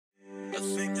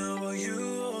think about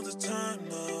you all the time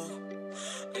now.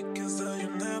 I guess that you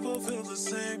never feel the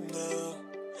same now.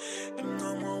 And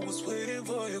I'm always waiting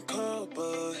for your call,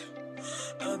 but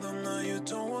I don't know, you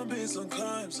don't want me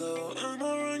sometimes, so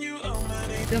I'ma run you out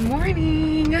many. Good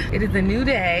morning. It is a new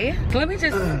day. So let me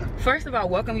just first of all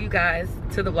welcome you guys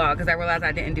to the vlog, because I realized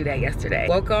I didn't do that yesterday.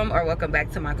 Welcome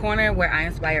back to my corner where I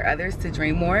inspire others to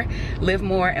dream more, live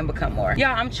more, and become more.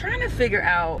 Y'all, I'm trying to figure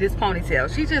out this ponytail.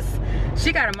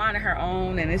 She got a mind of her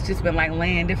own, and it's just been like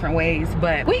laying different ways,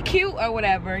 but we cute or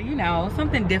whatever, you know,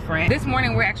 something different. This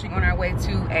morning we're actually on our way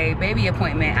to a baby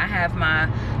appointment. I have my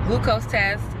glucose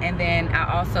test, and then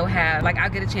I also have, like, I'll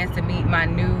get a chance to meet my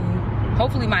new,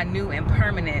 hopefully my new and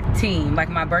permanent team, like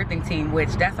my birthing team, which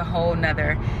that's a whole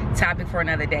nother topic for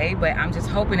another day. But I'm just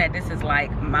hoping that this is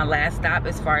like my last stop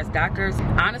as far as doctors.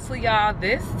 Honestly, y'all,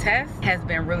 this test has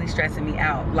been really stressing me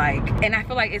out. Like, and I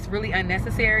feel like it's really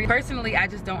unnecessary. Personally, I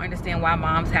just don't understand why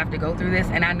moms have to go through this.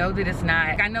 And I know that it's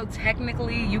not, I know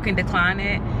technically you can decline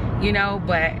it, you know,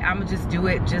 but I'm gonna just do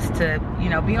it just to, you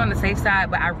know, be on the safe side.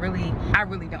 But I really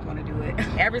don't want to do it.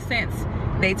 Ever since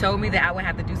they told me that I would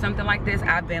have to do something like this,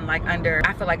 I've been like under,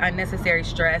 I feel like, unnecessary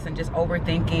stress and just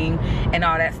overthinking and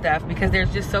all that stuff, because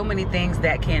there's just so many things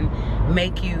that can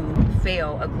make you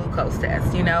fail a glucose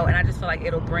test, you know. And I just feel like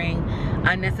it'll bring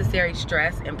unnecessary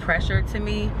stress and pressure to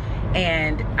me,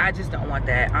 and I just don't want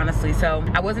that, honestly. So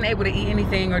I wasn't able to eat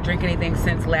anything or drink anything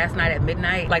since last night at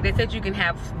midnight. Like, they said you can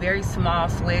have very small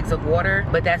swigs of water,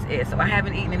 but that's it. So I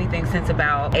haven't eaten anything since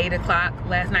about 8 o'clock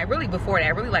last night, really before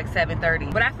that, really like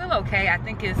 7:30. But I feel okay. I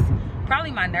think it's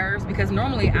probably my nerves, because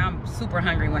normally I'm super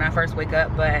hungry when I first wake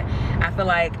up, but I feel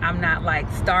like I'm not like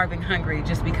starving hungry,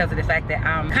 just because of the fact that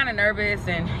I'm kind of nervous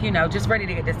and, you know, just ready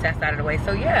to get this test out of the way.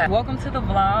 So yeah, welcome to the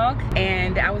vlog,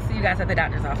 and I will see you guys at the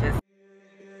doctor's office.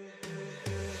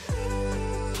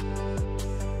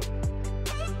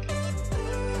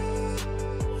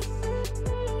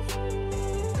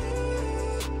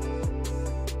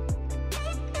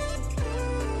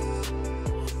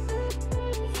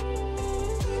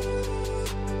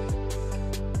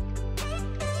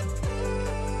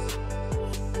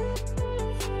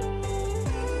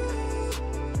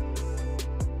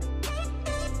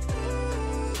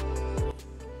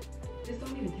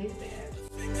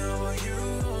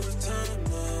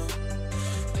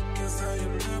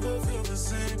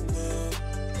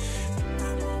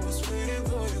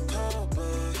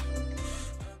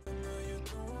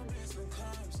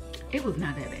 It was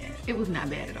not that bad. It was not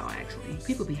bad at all, actually.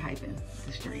 People be hyping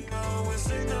this drink.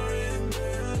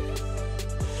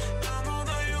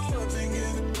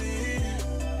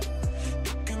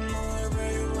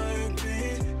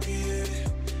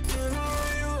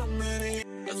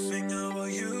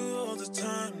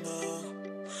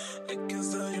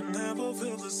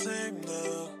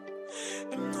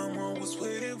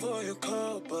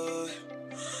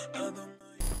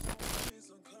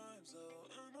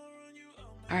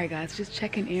 Alright guys, just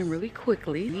checking in really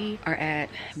quickly. We are at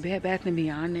Bed Bath &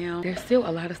 Beyond now. There's still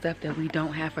a lot of stuff that we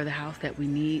don't have for the house that we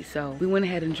need, so we went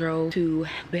ahead and drove to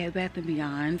Bed Bath &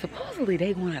 Beyond. Supposedly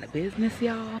they going out of business,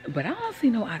 y'all, but I don't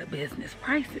see no out of business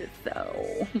prices,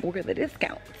 so where are the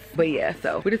discounts? But yeah,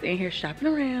 so we're just in here shopping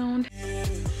around.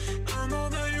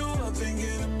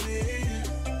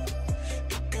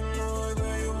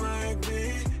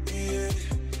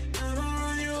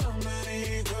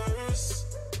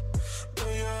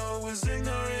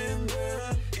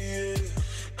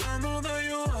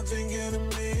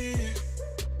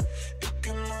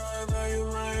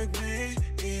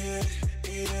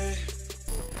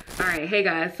 Alright, hey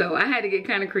guys, so I had to get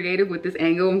kind of creative with this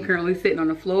angle. I'm currently sitting on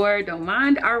the floor. Don't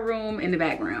mind our room in the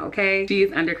background, okay? She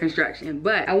is under construction.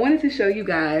 But I wanted to show you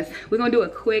guys, we're gonna do a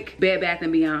quick Bed Bath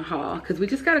 & Beyond haul, because we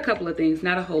just got a couple of things,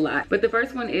 not a whole lot. But the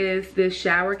first one is this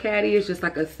shower caddy. It's just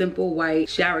like a simple white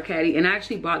shower caddy, and I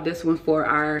actually bought this one for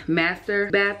our master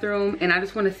bathroom, and I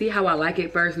just want to see how I like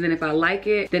it first, and then if I like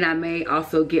it, then I may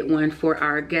also get one for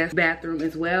our guest bathroom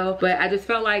as well. But I just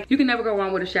felt like you can never go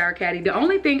wrong with a shower caddy. The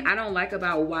only thing I don't like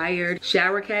about wired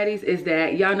shower caddies is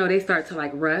that, y'all know, they start to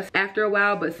like rust after a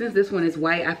while, but since this one is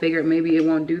white, I figured maybe it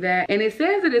won't do that. And it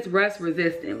says that it's rust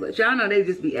resistant, but y'all know they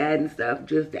just be adding stuff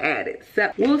just to add it,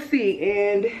 so we'll see.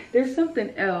 And there's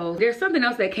something else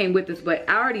that came with this, but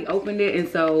I already opened it, and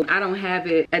so I don't have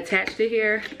it attached to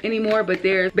here anymore. But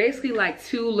there's basically like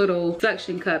two little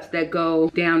suction cups that go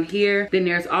down here. Then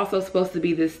there's also supposed to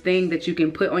be this thing that you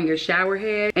can put on your shower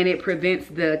head, and it prevents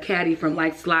the caddy from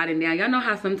like sliding down. Y'all know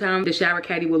how sometimes the shower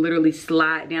caddy will literally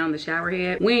slide down the shower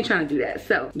head? We ain't trying to do that.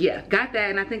 So yeah, got that,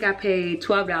 and I think I paid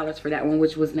 $12 for that one,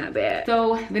 which was not bad.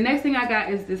 So the next thing I got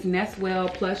is this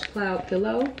Nestwell plush cloud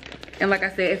pillow. And like I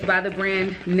said, it's by the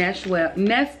brand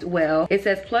Nestwell. It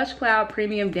says Plush Cloud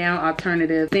Premium Down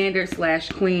Alternative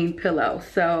Standard/Queen Pillow.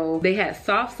 So they had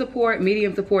soft support,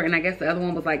 medium support, and I guess the other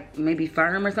one was like maybe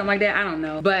firm or something like that. I don't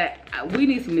know. But we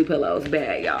need some new pillows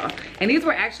bad, y'all. And these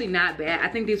were actually not bad. I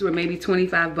think these were maybe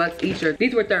 25 bucks each, or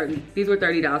these were 30. These were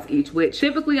 $30 each, which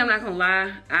typically, I'm not gonna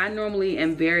lie, I normally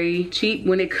am very cheap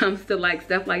when it comes to like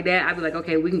stuff like that. I'd be like,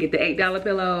 okay, we can get the $8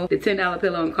 pillow, the $10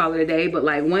 pillow, and call it a day. But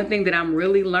like, one thing that I'm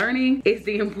really learning is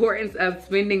the importance of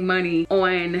spending money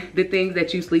on the things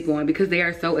that you sleep on, because they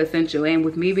are so essential. And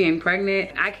with me being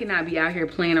pregnant, I cannot be out here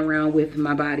playing around with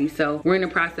my body. So we're in the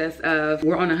process of,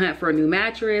 we're on a hunt for a new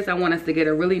mattress. I want us to get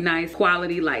a really nice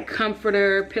quality like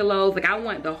comforter, pillows. Like I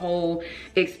want the whole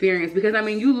experience, because I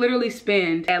mean, you literally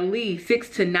spend at least 6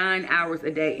 to 9 hours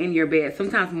a day in your bed,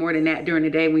 sometimes more than that during the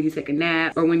day when you take a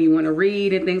nap or when you want to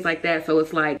read and things like that. So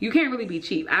it's like, you can't really be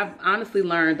cheap. I've honestly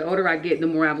learned, the older I get, the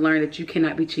more I've learned that you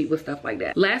cannot be cheap with stuff like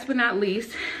that. Last but not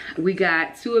least, we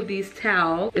got 2 of these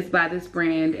towels. It's by this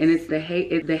brand, and it's the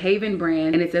Haven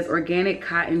brand, and it says organic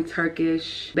cotton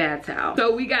Turkish bath towel.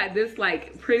 So we got this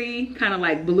like pretty kind of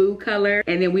like blue color,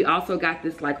 and then we also got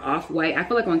this like off-white. I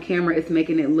feel like on camera it's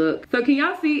making it look, so can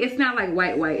y'all see, it's not like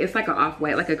white, it's like an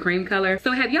off-white, like a cream color.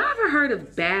 So have y'all ever heard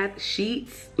of bath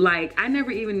sheets? Like, I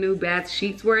never even knew bath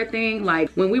sheets were a thing.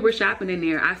 Like when we were shopping in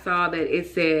there, I saw that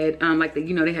it said like the,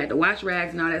 you know, they had the wash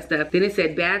rags and all that stuff. Then it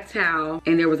said bath towel,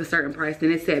 and there was a certain price.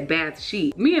 Then it said bath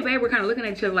sheet. Me and babe were kind of looking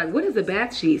at each other like, what is a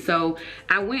bath sheet? So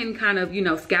I went and kind of, you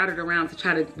know, scouted around to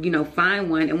try to, you know, find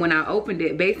one. And when I opened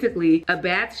it, basically a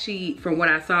bath sheet, from what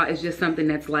I saw, is just something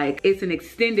that's like, it's an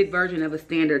extended version of a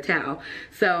standard towel.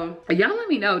 So y'all let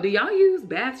me know, do y'all use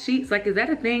bath sheets? Like, is that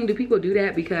a thing? Do people do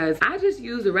that? Because I just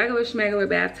use a regular schmegular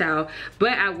bath towel.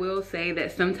 But I will say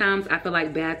that sometimes I feel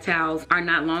like bath towels are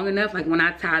not long enough. Like when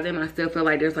I tie them, I still feel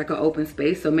like there's like an open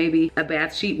space. So maybe a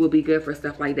bath sheet will be good for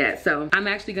stuff like that. So I'm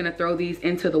actually gonna throw these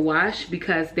into the wash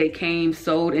because they came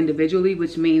sold individually,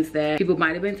 which means that people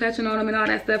might have been touching on them and all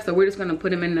that stuff. So we're just gonna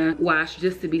put them in the wash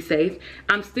just to be safe.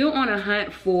 I'm still on a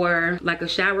hunt for like a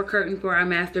shower curtain for our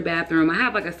master bathroom. I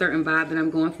have like a certain vibe that I'm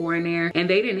going for in there, and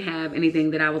they didn't have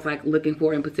anything that I was like looking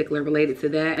for in particular related to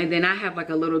that. And then I have like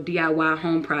a little DIY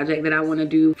home project that I want to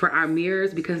do for our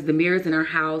mirrors, because the mirrors in our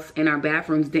house and our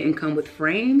bathrooms didn't come with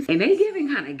frames, and they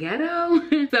giving kind of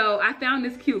ghetto. So I found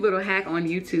this cute little hack on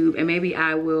YouTube, and maybe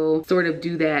I will sort of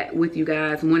do that with you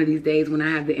guys one of these days when I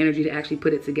have the energy to actually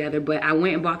put it together. But I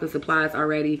went and bought the supplies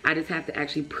already. I just have to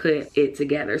actually put it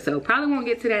together. So probably won't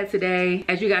get to that today.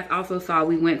 As you guys also saw,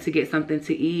 we went to get something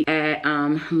to eat at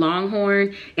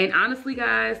Longhorn. And honestly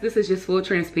guys, this is just full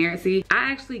transparency,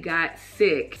 I actually got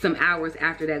sick some hours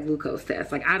after that glucose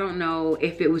test. Like I don't know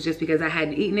if it was just because I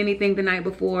hadn't eaten anything the night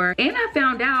before. And I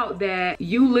found out that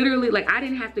you literally, like, I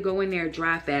didn't have to go in there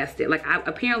dry fasted. Like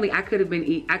apparently I could have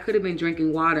been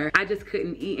drinking water. I just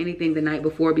couldn't eat anything the night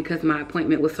before because my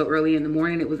appointment was so early in the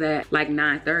morning. It was at like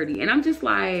 9:30. And I'm just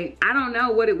like, I don't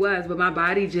know what it was, but my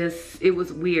body just, it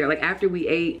was weird. Like after we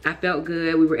ate, I felt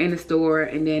good. We were in the store,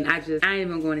 and then I ain't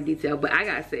even going into detail, but I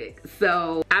got sick.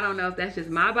 So I don't know if that's just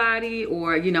my body,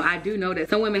 or, you know, I do know that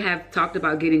some women have talked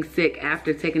about getting sick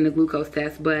after taking the glucose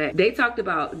test, but they talked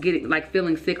about getting, like,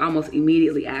 feeling sick almost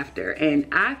immediately after. And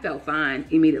I felt fine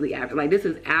immediately after. Like, this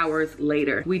is hours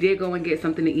later. We did go and get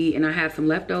something to eat, and I have some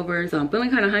leftovers. So I'm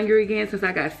feeling kind of hungry again since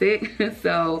I got sick.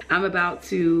 So I'm about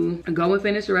to go and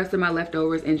finish the rest of my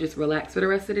leftovers and just relax for the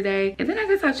rest of the day. And then I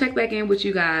guess I'll check back in with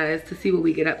you guys to see what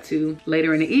we get up to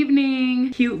later in the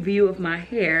evening. Cute view of my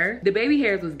hair. The baby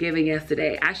hairs was giving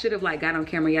yesterday. I should have like got on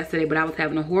camera yesterday, but I was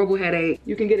having a horrible headache.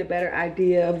 You can get a better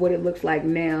idea of what it looks like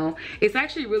now. It's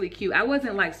actually really cute. I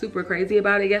wasn't like super crazy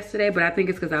about it yesterday, but I think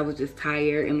it's because I was just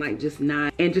tired and like just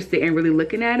not interested in really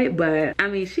looking at it. But I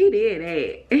mean, she did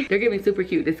it. They're giving super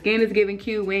cute. The skin is giving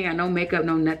cute. We ain't got no makeup,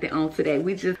 no nothing on today.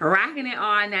 We just rocking it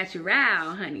all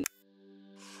natural, honey.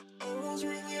 I was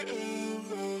really in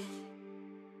love,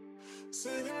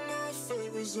 singing my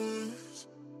favorite songs,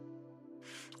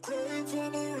 crying for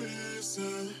no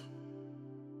reason.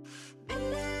 But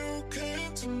when you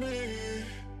came to me,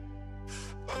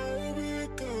 I will be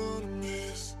gonna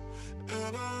miss,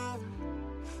 and I'm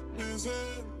missing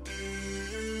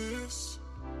this.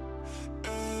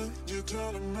 And you're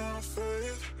turning my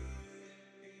faith